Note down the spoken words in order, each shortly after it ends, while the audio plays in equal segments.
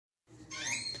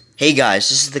Hey guys,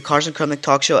 this is the Carson Krupnick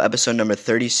Talk Show, episode number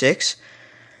 36,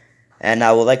 and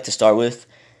I would like to start with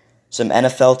some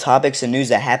NFL topics and news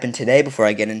that happened today before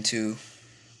I get into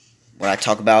what I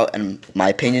talk about and my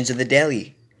opinions for the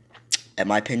daily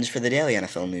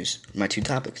NFL news, my two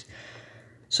topics.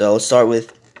 So let's start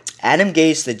with Adam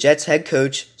Gase, the Jets head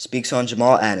coach, speaks on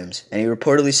Jamal Adams, and he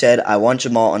reportedly said, "I want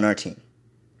Jamal on our team."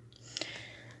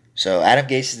 So Adam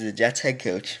Gase is the Jets head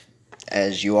coach,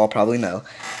 as you all probably know,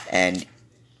 and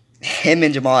him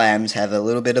and Jamal Adams have a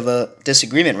little bit of a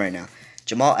disagreement right now.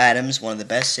 Jamal Adams, one of the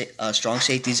best strong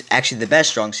safeties, actually the best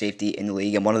strong safety in the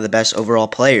league and one of the best overall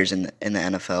players in the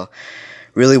NFL,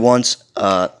 really wants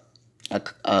a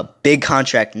big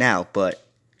contract now, but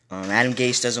Adam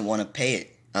Gase doesn't want to pay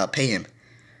him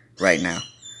right now.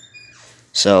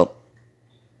 So,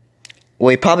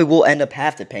 he probably will end up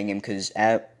have to paying him because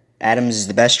Adams is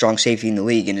the best strong safety in the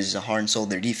league and is the heart and soul of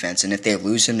their defense. And if they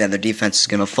lose him, then their defense is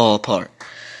going to fall apart.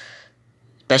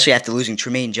 Especially after losing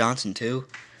Tremaine Johnson, too.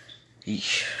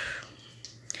 Eesh.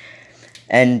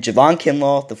 And Javon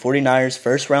Kinlaw, the 49ers'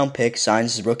 first-round pick,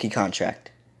 signs his rookie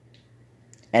contract.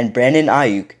 And Brandon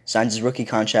Ayuk signs his rookie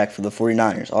contract for the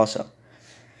 49ers also.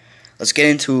 Let's get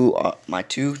into my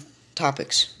two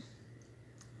topics.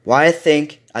 Why I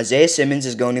think Isaiah Simmons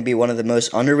is going to be one of the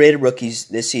most underrated rookies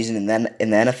this season in the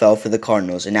NFL for the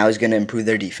Cardinals, and now he's going to improve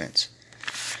their defense.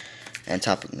 And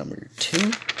topic number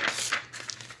 2.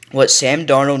 What Sam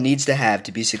Darnold needs to have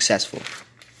to be successful.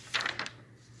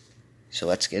 So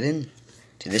let's get into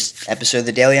this episode of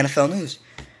the Daily NFL News.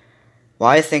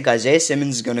 Why I think Isaiah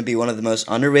Simmons is going to be one of the most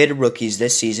underrated rookies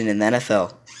this season in the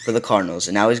NFL for the Cardinals,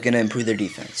 and now he's going to improve their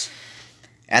defense.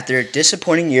 After a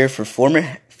disappointing year for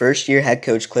former first-year head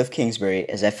coach Cliff Kingsbury,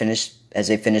 as they finished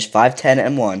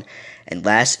 5-10-1 and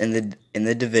last in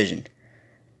the division,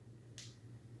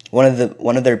 one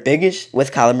of their biggest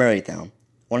with Kyler Murray down.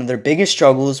 One of their biggest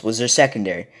struggles was their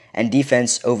secondary and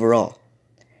defense overall.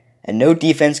 And no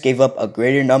defense gave up a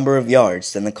greater number of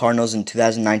yards than the Cardinals in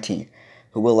 2019,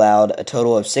 who allowed a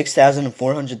total of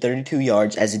 6,432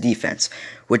 yards as a defense,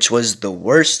 which was the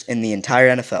worst in the entire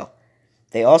NFL.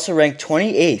 They also ranked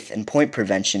 28th in point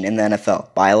prevention in the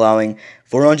NFL by allowing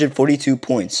 442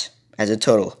 points as a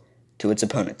total to its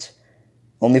opponents.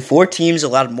 Only 4 teams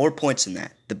allowed more points than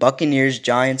that: the Buccaneers,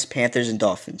 Giants, Panthers, and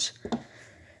Dolphins.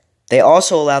 They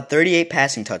also allowed 38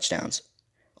 passing touchdowns.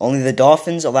 Only the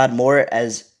Dolphins allowed more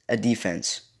as a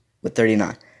defense with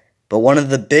 39. But one of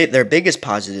their biggest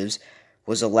positives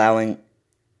was allowing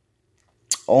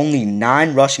only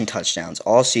 9 rushing touchdowns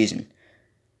all season,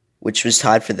 which was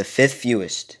tied for the 5th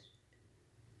fewest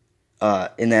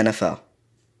in the NFL,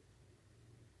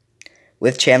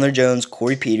 with Chandler Jones,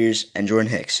 Corey Peters, and Jordan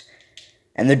Hicks.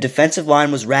 And their defensive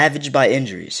line was ravaged by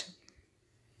injuries,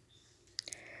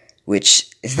 which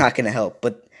is not going to help.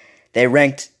 But they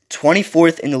ranked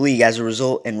 24th in the league as a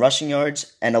result in rushing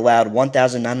yards and allowed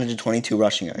 1,922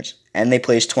 rushing yards. And they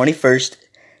placed 21st,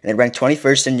 and they ranked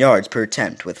 21st in yards per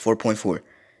attempt with 4.4.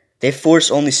 They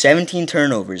forced only 17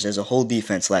 turnovers as a whole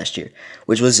defense last year,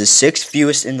 which was the 6th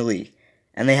fewest in the league.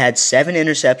 And they had 7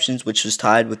 interceptions, which was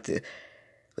tied with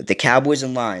the Cowboys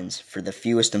and Lions for the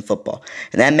fewest in football.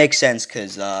 And that makes sense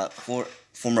because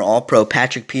former All-Pro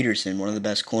Patrick Peterson, one of the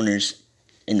best corners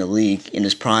in the league in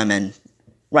his prime, and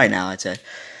right now I'd say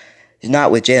he's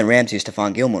not with Jalen Ramsey or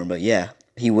Stephon Gilmore, but yeah,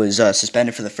 he was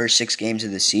suspended for the first 6 games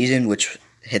of the season, which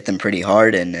hit them pretty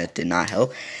hard, and it did not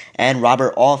help. And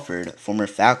Robert Alford, former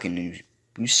Falcon,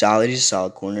 who's solid, he's a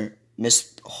solid corner,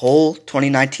 missed the whole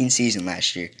 2019 season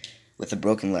last year with a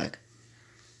broken leg.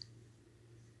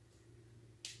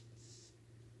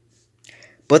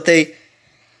 But they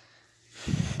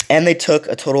took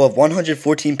a total of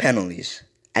 114 penalties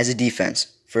as a defense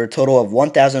for a total of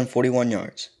 1,041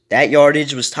 yards. That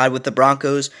yardage was tied with the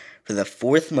Broncos for the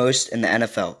 4th most in the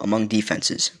NFL among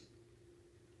defenses.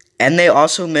 And they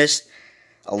also missed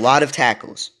a lot of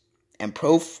tackles. And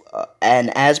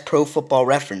as Pro Football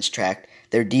Reference tracked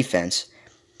their defense,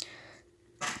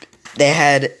 they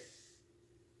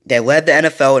led the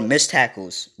NFL in missed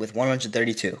tackles with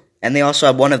 132. And they also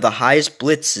had one of the highest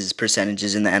blitzes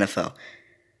percentages in the NFL.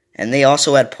 And they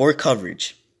also had poor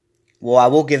coverage. Well, I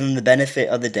will give them the benefit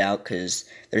of the doubt because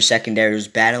their secondary was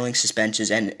battling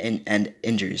suspensions and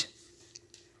injuries.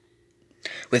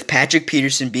 With Patrick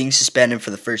Peterson being suspended for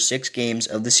the first 6 games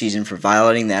of the season for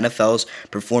violating the NFL's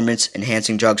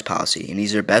performance-enhancing drugs policy. And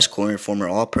he's their best corner, former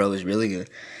All-Pro, is really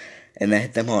good. And they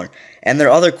hit them hard. And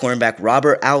their other cornerback,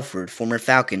 Robert Alford, former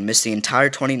Falcon, missed the entire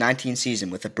 2019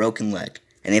 season with a broken leg.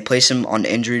 And they placed him on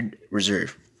injured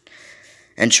reserve.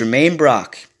 And Tremaine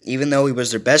Brock, even though he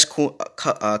was their best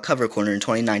cover corner in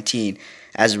 2019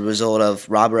 as a result of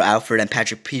Robert Alford and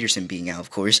Patrick Peterson being out,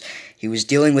 of course. He was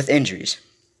dealing with injuries.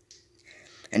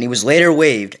 And he was later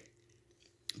waived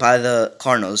by the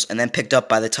Cardinals and then picked up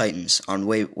by the Titans on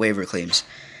waiver claims.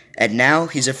 And now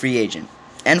he's a free agent.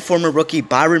 And former rookie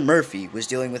Byron Murphy was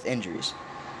dealing with injuries.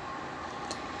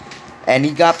 And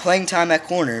he got playing time at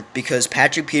corner because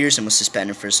Patrick Peterson was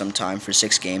suspended for some time, for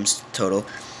 6 games total.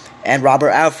 And Robert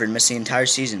Alford missed the entire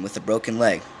season with a broken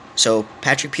leg. So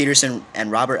Patrick Peterson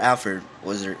and Robert Alford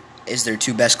is their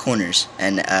 2 best corners.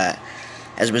 And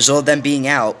as a result of them being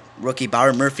out, rookie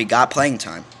Byron Murphy got playing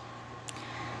time.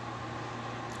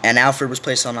 And Alford was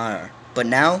placed on IR. But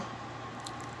now,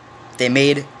 they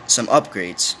made some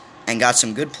upgrades and got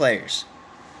some good players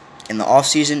in the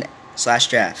offseason /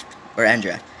 draft, or end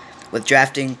draft, with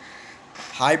drafting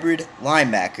hybrid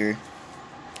linebacker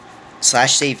 /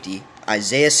 safety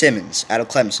Isaiah Simmons out of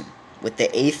Clemson with the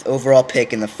 8th overall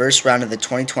pick in the first round of the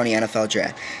 2020 NFL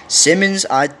Draft. Simmons,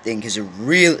 I think, he's a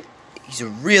really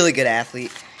good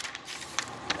athlete,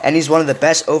 and he's one of the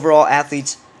best overall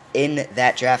athletes in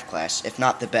that draft class, if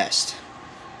not the best.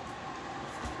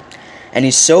 And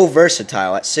he's so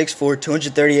versatile at 6'4",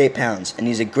 238 pounds, and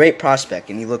he's a great prospect,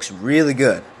 and he looks really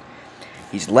good.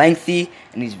 He's lengthy,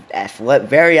 and he's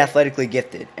very athletically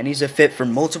gifted, and he's a fit for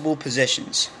multiple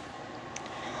positions.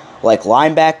 Like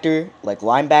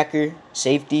linebacker,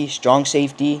 safety, strong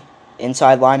safety,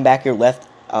 inside linebacker, left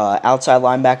outside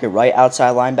linebacker, right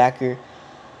outside linebacker,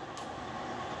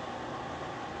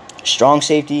 strong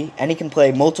safety, and he can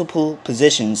play multiple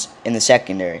positions in the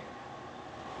secondary.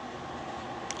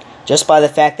 Just by the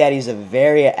fact that he's a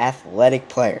very athletic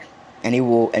player, and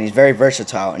he's very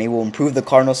versatile, and he will improve the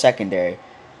Cardinals secondary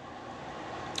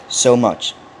so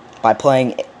much by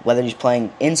playing, whether he's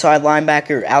playing inside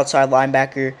linebacker or outside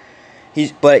linebacker.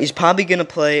 He's probably going to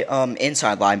play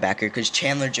inside linebacker because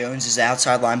Chandler Jones is the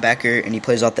outside linebacker and he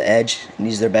plays off the edge and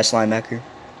he's their best linebacker.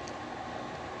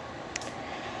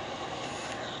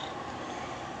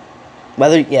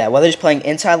 Whether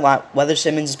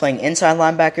Simmons is playing inside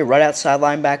linebacker, right outside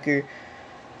linebacker,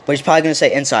 but he's probably going to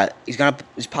say inside. He's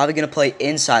probably going to play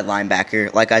inside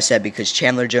linebacker, like I said, because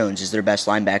Chandler Jones is their best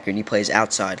linebacker and he plays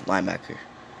outside linebacker.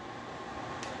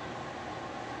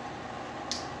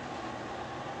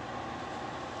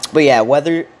 But yeah,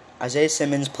 whether Isaiah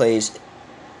Simmons plays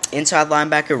inside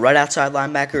linebacker, right outside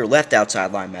linebacker, or left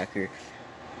outside linebacker,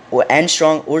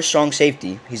 or strong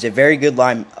safety, he's a very good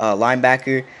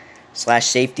linebacker /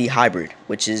 safety hybrid,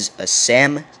 which is a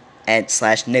Sam and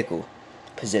 / nickel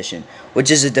position, which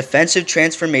is a defensive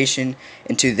transformation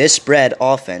into this spread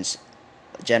offense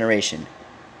generation,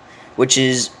 which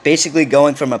is basically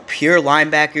going from a pure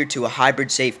linebacker to a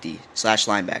hybrid safety /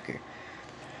 linebacker.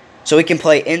 So he can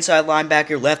play inside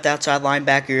linebacker, left outside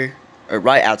linebacker, or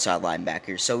right outside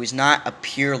linebacker. So he's not a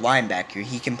pure linebacker.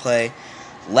 He can play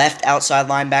left outside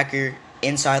linebacker,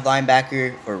 inside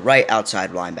linebacker, or right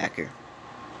outside linebacker.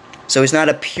 So he's not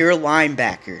a pure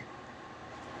linebacker.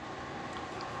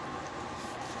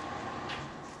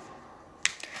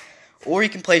 Or he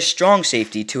can play strong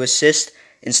safety to assist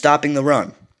in stopping the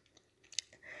run,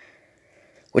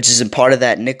 which is a part of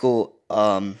that nickel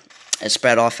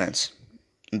spread offense.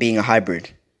 Being a hybrid,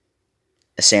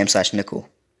 a Sam / nickel.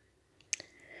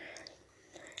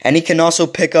 And he can also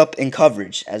pick up in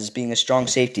coverage as being a strong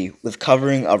safety with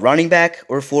covering a running back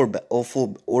or fullback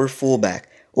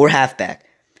or halfback.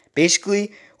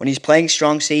 Basically, when he's playing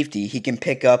strong safety, he can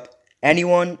pick up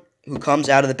anyone who comes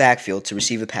out of the backfield to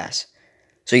receive a pass.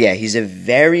 So yeah, he's a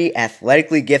very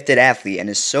athletically gifted athlete and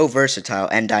is so versatile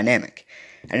and dynamic.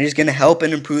 And he's going to help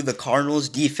and improve the Cardinals'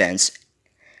 defense.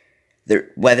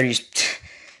 Whether he's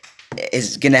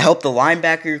is going to help the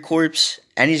linebacker corps,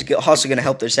 and he's also going to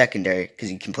help their secondary because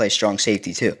he can play strong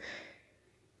safety too.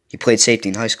 He played safety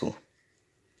in high school.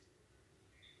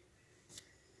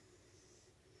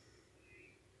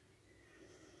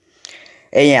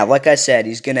 And yeah, like I said,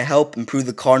 he's going to help improve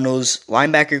the Cardinals'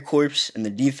 linebacker corps and the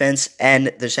defense and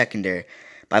their secondary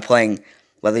by playing,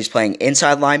 whether he's playing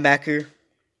inside linebacker,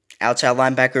 outside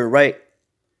linebacker,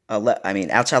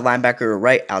 outside linebacker or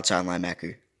right outside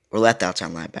linebacker, or left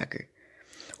outside linebacker,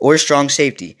 or strong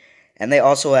safety. And they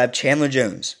also have Chandler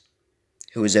Jones,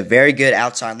 who is a very good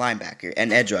outside linebacker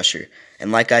and edge rusher.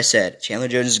 And like I said, Chandler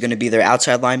Jones is going to be their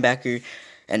outside linebacker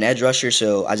and edge rusher,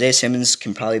 so Isaiah Simmons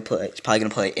he's probably going to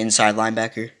play inside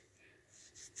linebacker.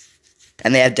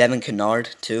 And they have Devin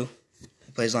Kennard, too,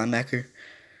 who plays linebacker.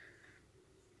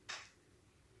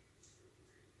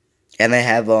 And they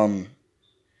have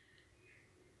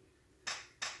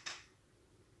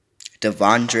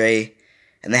Devondre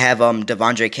And they have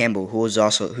Devondre Campbell, who's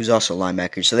also a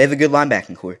linebacker. So they have a good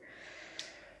linebacking core.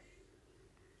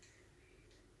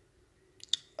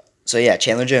 So yeah,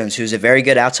 Chandler Jones, who's a very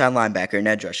good outside linebacker and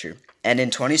edge rusher. And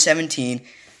in 2017,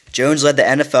 Jones led the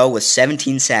NFL with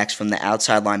 17 sacks from the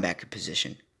outside linebacker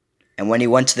position. And when he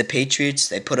went to the Patriots,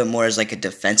 they put him more as like a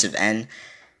defensive end.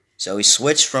 So he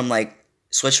switched from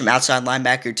outside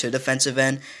linebacker to defensive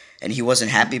end, and he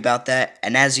wasn't happy about that.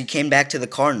 And as he came to the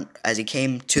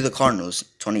Cardinals,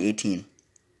 2018,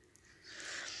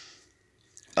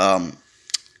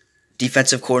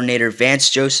 defensive coordinator Vance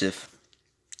Joseph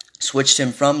switched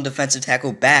him from defensive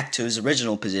tackle back to his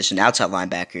original position, outside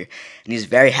linebacker, and he's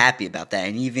very happy about that.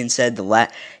 And he even said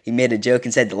he made a joke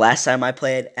and said, "The last time I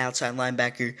played outside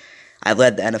linebacker, I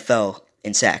led the NFL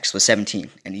in sacks with 17,"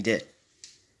 and he did.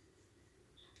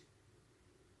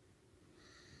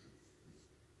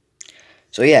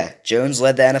 So yeah, Jones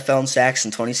led the NFL in sacks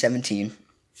in 2017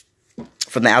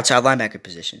 from the outside linebacker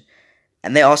position.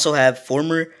 And they also have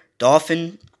former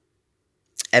Dolphin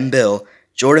and Bill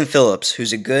Jordan Phillips,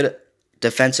 who's a good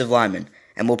defensive lineman,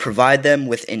 and will provide them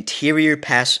with an interior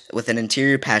pass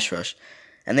rush.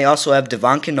 And they also have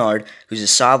Devon Kennard, who's a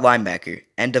solid linebacker,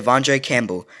 and Devondre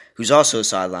Campbell, who's also a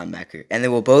solid linebacker. And they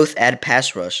will both add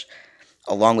pass rush,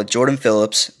 along with Jordan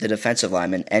Phillips, the defensive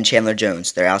lineman, and Chandler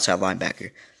Jones, their outside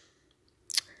linebacker,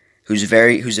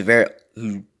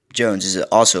 Jones is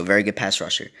also a very good pass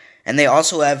rusher. And they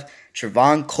also have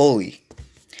Trevon Coley,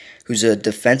 who's a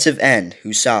defensive end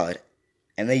who's solid.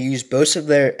 And they use both of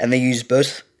their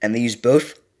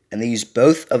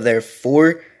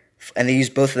fourth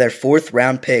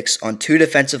round picks on two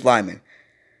defensive linemen,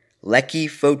 Leki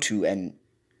Fotu and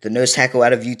the nose tackle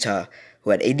out of Utah, who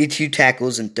had 82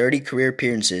 tackles and 30 career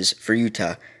appearances for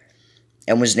Utah,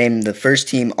 and was named the first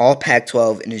team All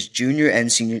Pac-12 in his junior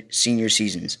and senior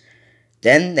seasons.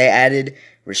 Then they added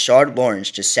Rashard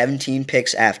Lawrence just 17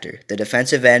 picks after, the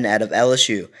defensive end out of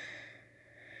LSU,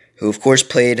 who of course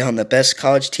played on the best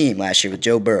college team last year with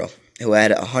Joe Burrow, who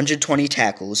had 120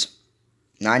 tackles,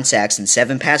 9 sacks, and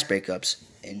 7 pass breakups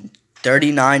in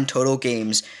 39 total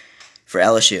games for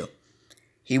LSU.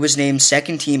 He was named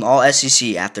second team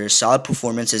All-SEC after a solid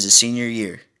performance as a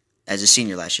senior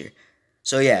last year.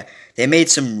 So yeah, they made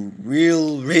some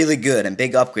really good and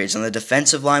big upgrades on the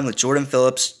defensive line with Jordan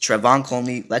Phillips, Trevon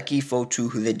Coley, Leki Fotu,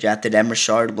 who they drafted, and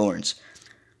Rashard Lawrence.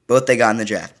 Both they got in the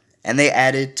draft. And they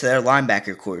added to their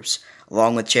linebacker corps,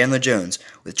 along with Chandler Jones,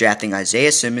 with drafting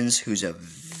Isaiah Simmons, who's a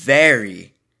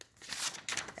very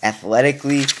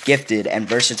athletically gifted and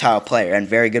versatile player, and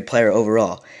very good player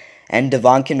overall, and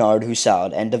Devon Kennard, who's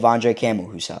solid, and Devondre Campbell,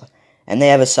 who's solid. And they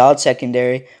have a solid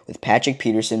secondary with Patrick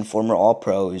Peterson, former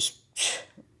All-Pro, who's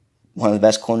one of the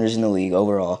best corners in the league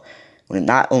overall,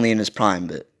 not only in his prime,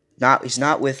 but he's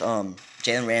not with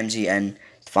Jalen Ramsey and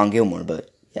Stephon Gilmore,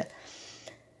 but yeah.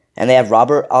 And they have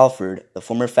Robert Alford, the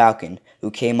former Falcon, who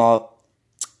came off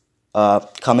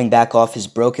coming back off his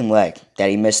broken leg that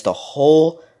he missed the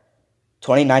whole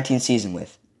 2019 season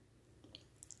with,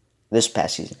 this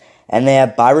past season. And they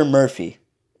have Byron Murphy,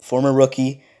 former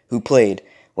rookie who played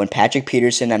when Patrick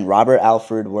Peterson and Robert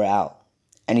Alford were out,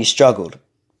 and he struggled,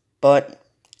 but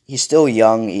he's still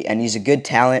young and he's a good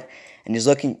talent, and he's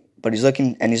looking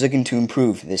to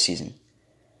improve this season.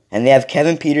 And they have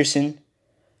Kevin Peterson,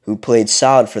 who played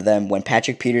solid for them when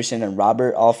Patrick Peterson and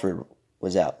Robert Alford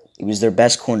was out. He was their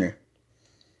best corner,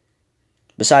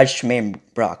 besides Tremaine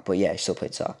Brock, but yeah, he still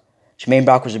played solid. Tremaine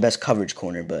Brock was their best coverage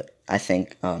corner, but I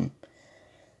think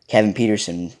Kevin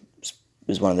Peterson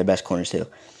was one of their best corners too.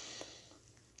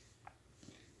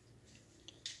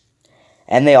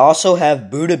 And they also have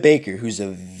Budda Baker, who's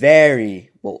they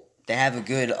have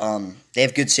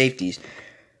good safeties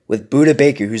with Budda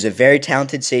Baker, who's a very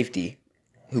talented safety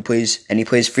who plays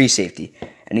free safety,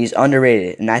 and he's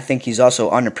underrated, and I think he's also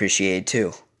unappreciated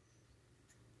too.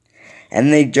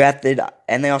 And they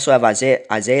also have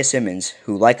Isaiah Simmons,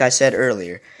 who, like I said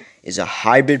earlier, is a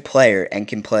hybrid player and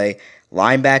can play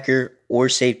linebacker or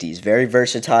safety. He's very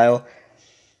versatile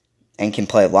and can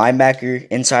play linebacker,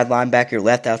 inside linebacker,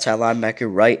 left outside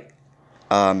linebacker, right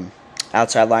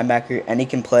outside linebacker, and he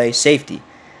can play safety,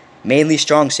 mainly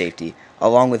strong safety,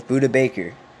 along with Budda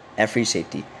Baker at free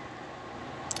safety.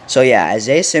 So yeah,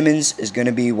 Isaiah Simmons is going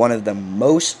to be one of the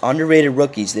most underrated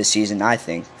rookies this season, I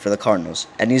think, for the Cardinals.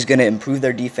 And he's going to improve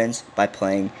their defense by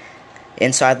playing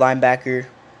inside linebacker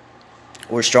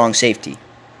or strong safety,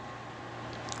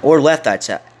 or left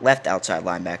outside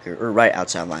linebacker or right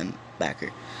outside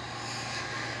linebacker,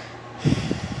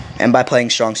 and by playing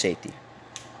strong safety.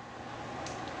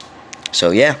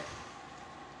 So yeah.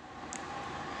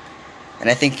 And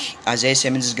I think Isaiah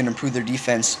Simmons is going to improve their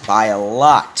defense by a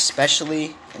lot,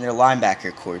 especially in their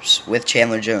linebacker corps with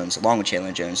Chandler Jones, along with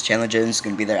Chandler Jones. Chandler Jones is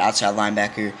going to be their outside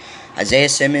linebacker. Isaiah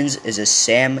Simmons is a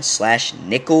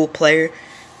Sam/nickel player,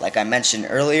 like I mentioned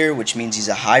earlier, which means he's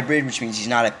a hybrid, which means he's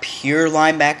not a pure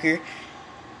linebacker,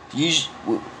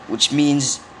 which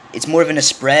means it's more of a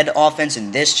spread offense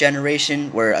in this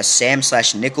generation, where a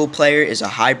Sam/nickel player is a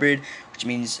hybrid, which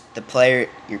means the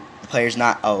player's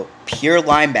not a pure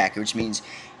linebacker, which means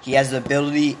he has the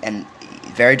ability and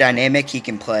very dynamic. He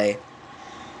can play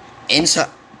inside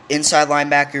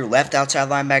linebacker, left outside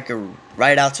linebacker,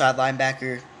 right outside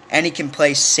linebacker, and he can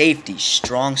play safety,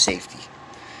 strong safety.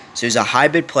 So he's a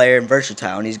hybrid player and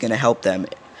versatile, and he's going to help them.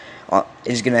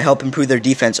 He's going to help improve their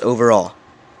defense overall.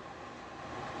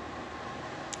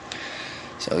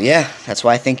 So yeah, that's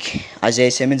why I think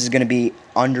Isaiah Simmons is going to be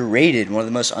underrated, one of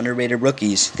the most underrated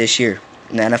rookies this year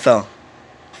in the NFL.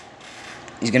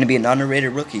 He's going to be an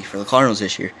underrated rookie for the Cardinals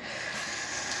this year.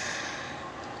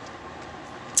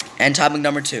 And topic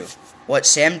number 2, what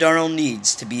Sam Darnold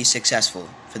needs to be successful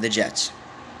for the Jets.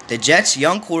 The Jets'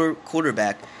 young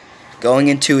quarterback going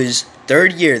into his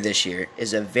 3rd year this year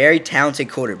is a very talented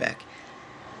quarterback.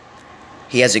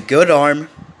 He has a good arm.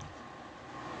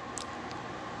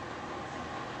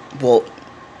 Well,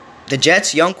 the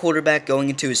Jets' young quarterback going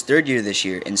into his 3rd year this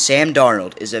year, and Sam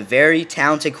Darnold, is a very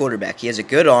talented quarterback. He has a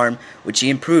good arm, which he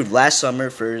improved last summer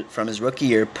from his rookie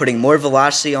year, putting more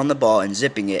velocity on the ball and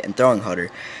zipping it and throwing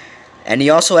harder. And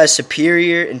he also has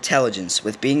superior intelligence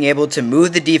with being able to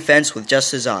move the defense with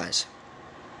just his eyes.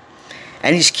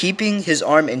 And he's keeping his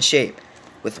arm in shape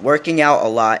with working out a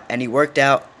lot, and he worked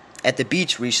out at the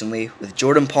beach recently with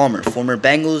Jordan Palmer, former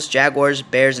Bengals, Jaguars,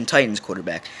 Bears, and Titans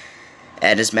quarterback.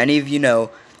 And as many of you know,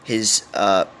 his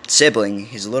sibling,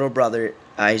 his brother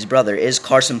is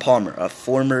Carson Palmer, a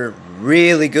former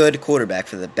really good quarterback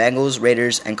for the Bengals,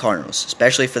 Raiders, and Cardinals,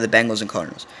 especially for the Bengals and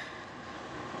Cardinals.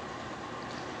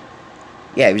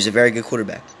 Yeah, he was a very good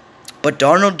quarterback. But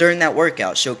Darnold, during that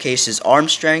workout, showcased his arm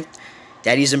strength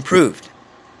that he's improved.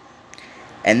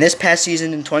 And this past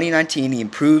season in 2019, he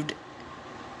improved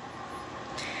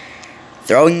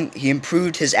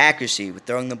his accuracy with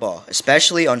throwing the ball,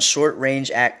 especially on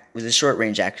with his short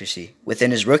range accuracy.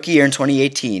 Within his rookie year in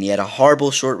 2018, he had a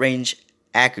horrible short range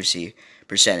accuracy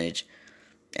percentage,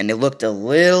 and it looked a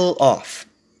little off,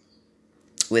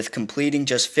 with completing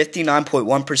just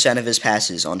 59.1% of his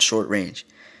passes on short range,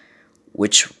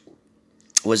 which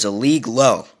was a league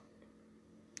low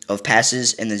of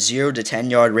passes in the 0 to 10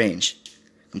 yard range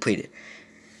completed.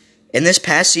 In this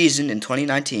past season, in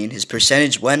 2019, his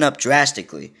percentage went up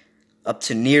drastically, up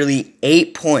to nearly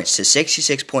 8 points to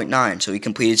 66.9, so he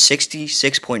completed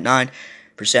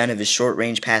 66.9% of his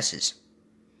short-range passes.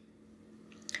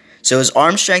 So his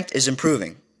arm strength is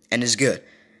improving, and is good,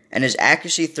 and his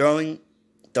accuracy throwing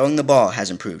the ball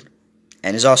has improved,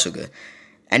 and is also good.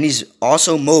 And he's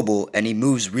also mobile, and he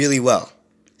moves really well,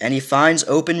 and he finds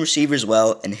open receivers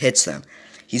well and hits them.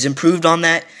 He's improved on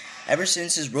that. Ever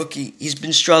since his rookie, he's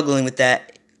been struggling with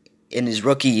that in his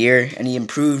rookie year, and he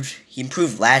improved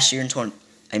last year in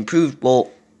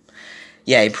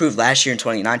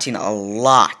 2019 a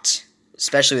lot,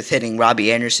 especially with hitting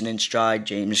Robbie Anderson in stride,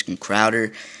 James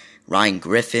Crowder, Ryan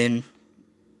Griffin.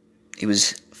 He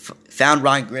found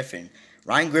Ryan Griffin.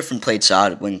 Ryan Griffin played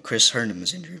solid when Chris Herndon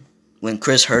was injured.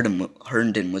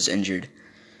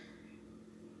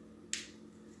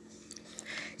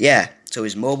 Yeah, so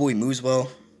he's mobile, he moves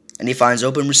well, and he finds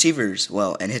open receivers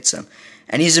well and hits them.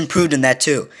 And he's improved in that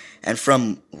too. And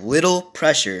from little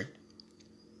pressure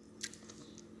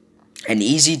and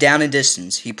easy down and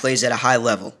distance, he plays at a high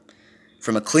level.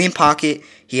 From a clean pocket,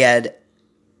 he had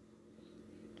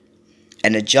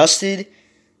an adjusted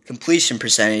completion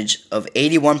percentage of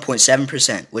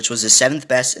 81.7%, which was the 7th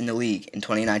best in the league in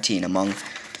 2019 among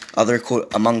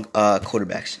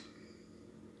quarterbacks.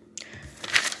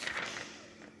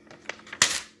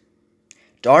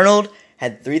 Darnold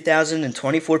had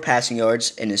 3,024 passing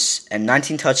yards and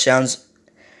 19 touchdowns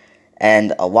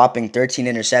and a whopping 13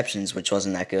 interceptions, which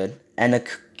wasn't that good, and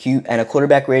a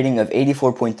quarterback rating of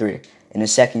 84.3 in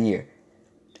his 2nd year.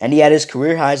 And he had his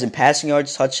career highs in passing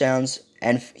yards, touchdowns,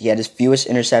 and he had his fewest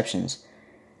interceptions.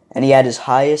 And he had his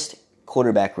highest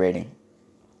quarterback rating.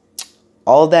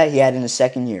 All of that he had in his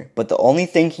 2nd year. But the only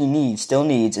thing he still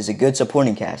needs, is a good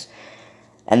supporting cast.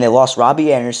 And they lost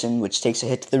Robbie Anderson, which takes a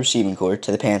hit to the receiving corps,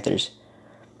 to the Panthers.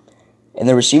 For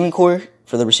the receiving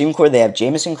corps, they have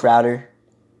Jamison Crowder,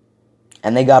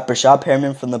 and they got Brashad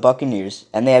Perriman from the Buccaneers,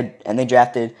 and they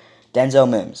drafted Denzel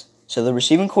Mims. So the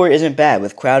receiving corps isn't bad,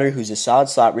 with Crowder, who's a solid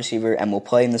slot receiver and will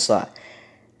play in the slot,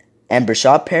 and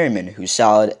Brashad Perriman, who's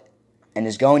solid and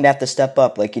is going to have to step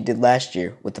up like he did last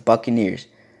year with the Buccaneers.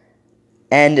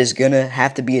 and is going to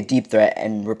have to be a deep threat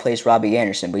and replace Robbie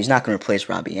Anderson. But he's not going to replace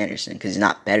Robbie Anderson because he's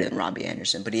not better than Robbie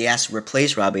Anderson. But he has to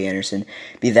replace Robbie Anderson,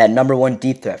 be that number one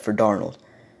deep threat for Darnold.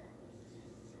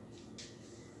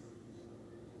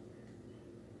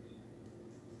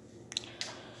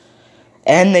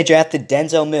 And they drafted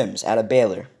Denzel Mims out of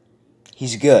Baylor.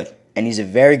 He's good, and he's a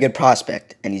very good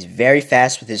prospect, and he's very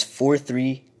fast with his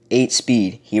 4.38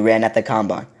 speed he ran at the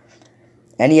combine.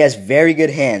 And he has very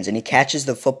good hands, and he catches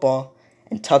the football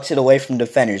and tucks it away from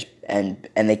defenders, and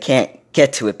they can't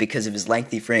get to it because of his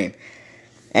lengthy frame.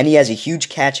 And he has a huge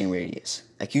catch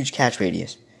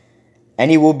radius.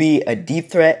 And he will be a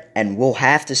deep threat and will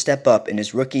have to step up in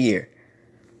his rookie year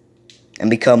and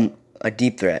become a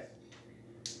deep threat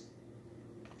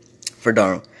for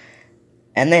Darnold.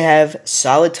 And they have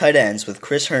solid tight ends with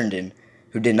Chris Herndon,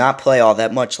 who did not play all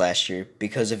that much last year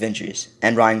because of injuries,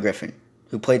 and Ryan Griffin,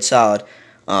 who played solid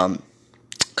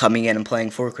coming in and playing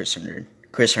for Chris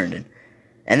Herndon.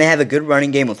 And they have a good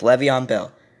running game with Le'Veon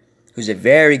Bell, who's a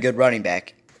very good running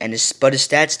back, but his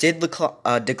stats did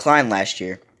decline last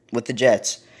year with the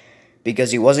Jets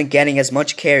because he wasn't getting as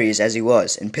much carries as he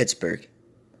was in Pittsburgh.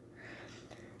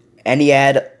 And he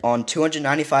had on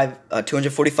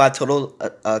 245 total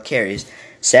carries,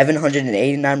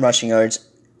 789 rushing yards,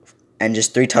 and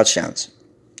just 3 touchdowns.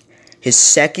 His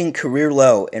second career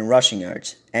low in rushing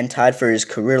yards, and tied for his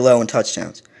career low in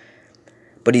touchdowns.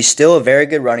 But he's still a very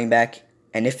good running back,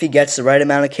 and if he gets the right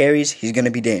amount of carries, he's going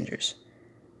to be dangerous.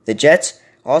 The Jets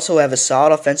also have a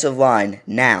solid offensive line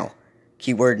now.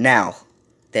 Keyword now.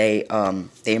 They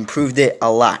improved it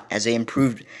a lot, as they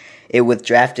improved it with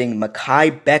drafting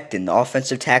Mekhi Becton, the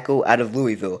offensive tackle out of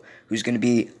Louisville, who's going to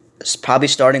be probably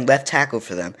starting left tackle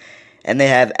for them. And they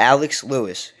have Alex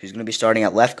Lewis, who's going to be starting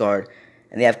at left guard.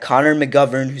 And they have Connor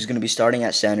McGovern, who's going to be starting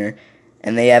at center.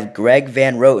 And they have Greg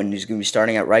Van Roten, who's going to be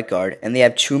starting at right guard. And they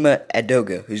have Chuma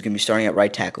Edoga, who's going to be starting at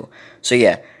right tackle. So,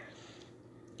 yeah,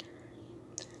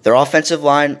 their offensive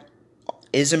line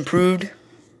is improved.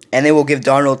 And they will give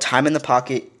Darnold time in the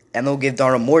pocket. And they'll give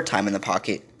Darnold more time in the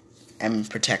pocket and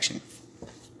protection.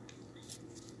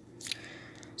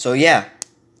 So, yeah,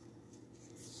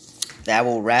 that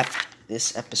will wrap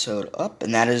this episode up.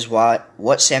 And that is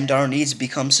what Sam Darnold needs to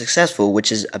become successful,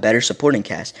 which is a better supporting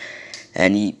cast.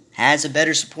 And he has a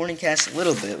better supporting cast a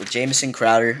little bit with Jamison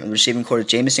Crowder, the receiving core with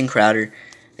Jamison Crowder.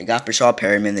 They got Brashad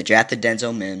Perryman. They drafted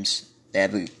Denzel Mims. They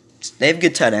have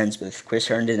good tight ends with Chris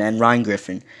Herndon and Ryan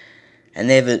Griffin. And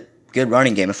they have a good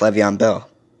running game with Le'Veon Bell.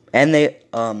 And they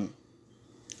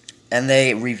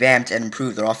revamped and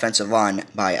improved their offensive line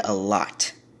by a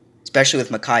lot, especially with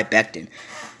Mekhi Becton,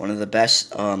 one of the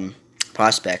best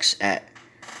prospects out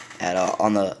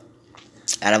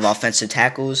of offensive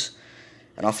tackles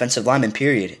and offensive linemen,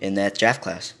 period, in that draft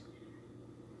class.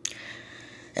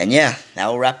 And yeah, that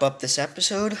will wrap up this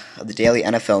episode of the Daily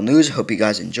NFL News. Hope you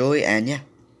guys enjoy, and yeah.